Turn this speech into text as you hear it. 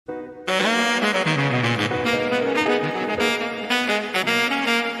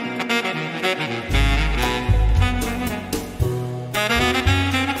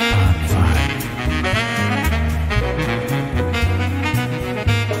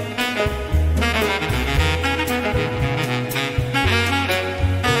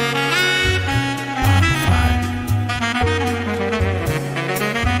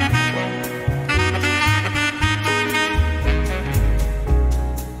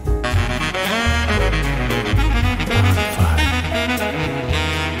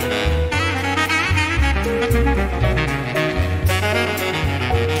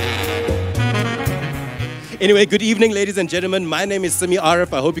Anyway, good evening, ladies and gentlemen. My name is Simi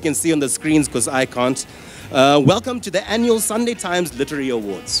Arif. I hope you can see on the screens because I can't. Welcome to the annual Sunday Times Literary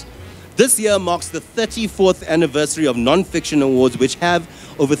Awards. This year marks the 34th anniversary of non-fiction awards, which have,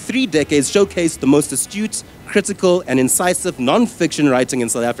 over 3 decades, showcased the most astute, critical, and incisive non-fiction writing in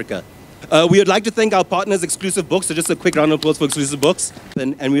South Africa. We would like to thank our partners, Exclusive Books, so just a quick round of applause for Exclusive Books.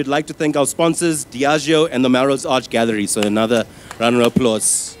 And we would like to thank our sponsors, Diageo and the Melrose Arch Gallery, so another round of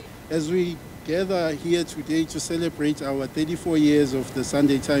applause. As we gather here today to celebrate our 34 years of the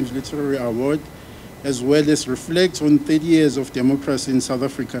Sunday Times Literary Award, as well as reflect on 30 years of democracy in South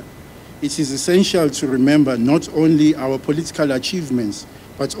Africa, it is essential to remember not only our political achievements,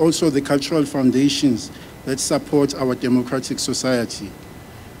 but also the cultural foundations that support our democratic society.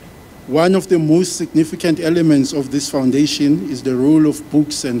 One of the most significant elements of this foundation is the role of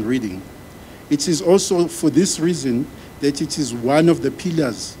books and reading. It is also for this reason that it is one of the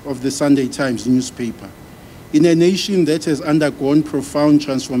pillars of the Sunday Times newspaper. In a nation that has undergone profound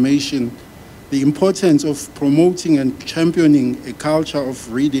transformation, the importance of promoting and championing a culture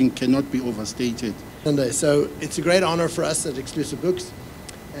of reading cannot be overstated. So it's a great honor for us at Exclusive Books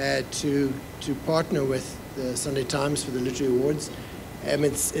to partner with the Sunday Times for the Literary Awards.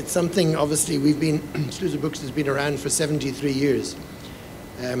 It's something, obviously, Exclusive Books has been around for 73 years.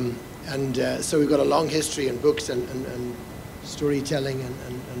 So we've got a long history in books and storytelling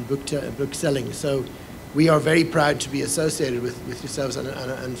and book selling. So we are very proud to be associated with yourselves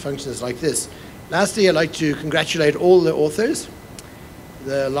and functions like this. Lastly, I'd like to congratulate all the authors,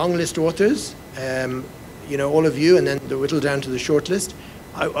 the long list authors, all of you, and then the whittle down to the short list.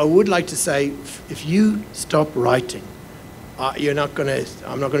 I would like to say, if you stop writing, I'm not going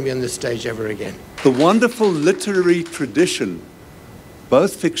to be on this stage ever again. The wonderful literary tradition,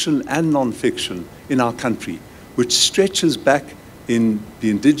 both fiction and non-fiction, in our country, which stretches back in the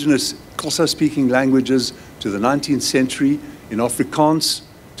indigenous Xhosa-speaking languages to the 19th century, in Afrikaans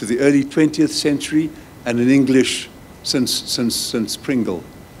to the early 20th century, and in English since Pringle,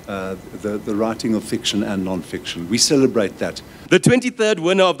 the writing of fiction and non-fiction. We celebrate that. The 23rd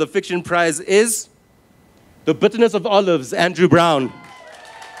winner of the Fiction Prize is The Bitterness of Olives, Andrew Brown.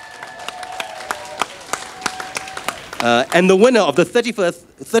 And the winner of the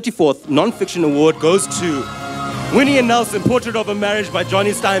 34th Non-Fiction Award goes to Winnie and Nelson, Portrait of a Marriage by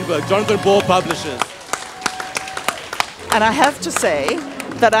Johnny Steinberg, Jonathan Ball Publishers. And I have to say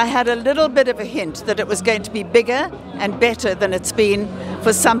that I had a little bit of a hint that it was going to be bigger and better than it's been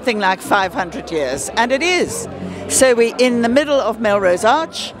for something like 500 years. And it is. So we're in the middle of Melrose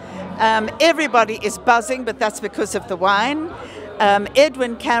Arch. Everybody is buzzing, but that's because of the wine.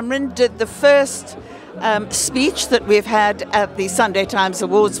 Edwin Cameron did the first speech that we've had at the Sunday Times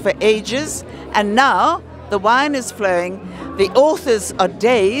Awards for ages, and now the wine is flowing. The authors are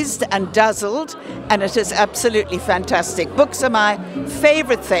dazed and dazzled, and it is absolutely fantastic. Books are my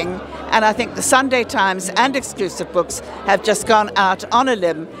favorite thing, and I think the Sunday Times and Exclusive Books have just gone out on a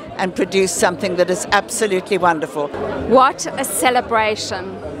limb and produced something that is absolutely wonderful. What a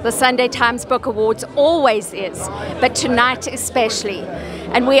celebration the Sunday Times Book Awards always is, but tonight especially.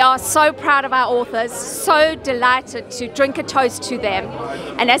 And we are so proud of our authors, so delighted to drink a toast to them.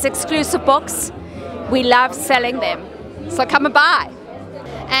 And as Exclusive Books, we love selling them. So come and buy.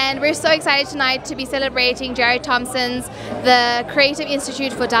 And we're so excited tonight to be celebrating Jared Thompson's The Creative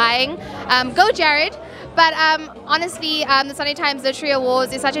Institute for Dying. Go Jared! But honestly, the Sunday Times Literary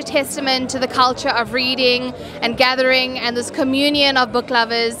Awards is such a testament to the culture of reading and gathering and this communion of book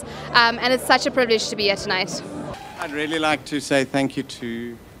lovers. And it's such a privilege to be here tonight. I'd really like to say thank you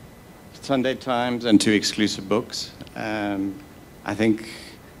to Sunday Times and to Exclusive Books. I think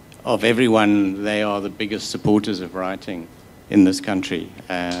of everyone, they are the biggest supporters of writing in this country.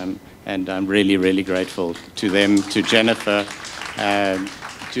 And I'm really, really grateful to them, to Jennifer,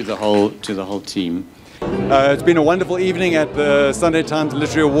 to the whole team. It's been a wonderful evening at the Sunday Times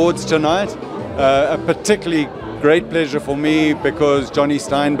Literary Awards tonight. A particularly great pleasure for me because Johnny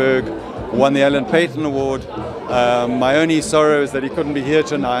Steinberg won the Alan Payton Award. My only sorrow is that he couldn't be here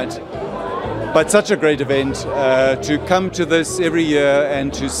tonight. But such a great event to come to this every year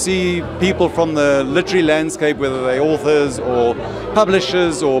and to see people from the literary landscape, whether they're authors or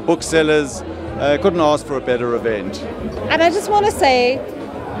publishers or booksellers, couldn't ask for a better event. And I just want to say,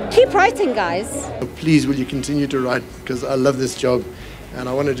 keep writing, guys. Please, will you continue to write, because I love this job and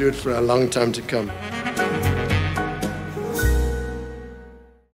I want to do it for a long time to come.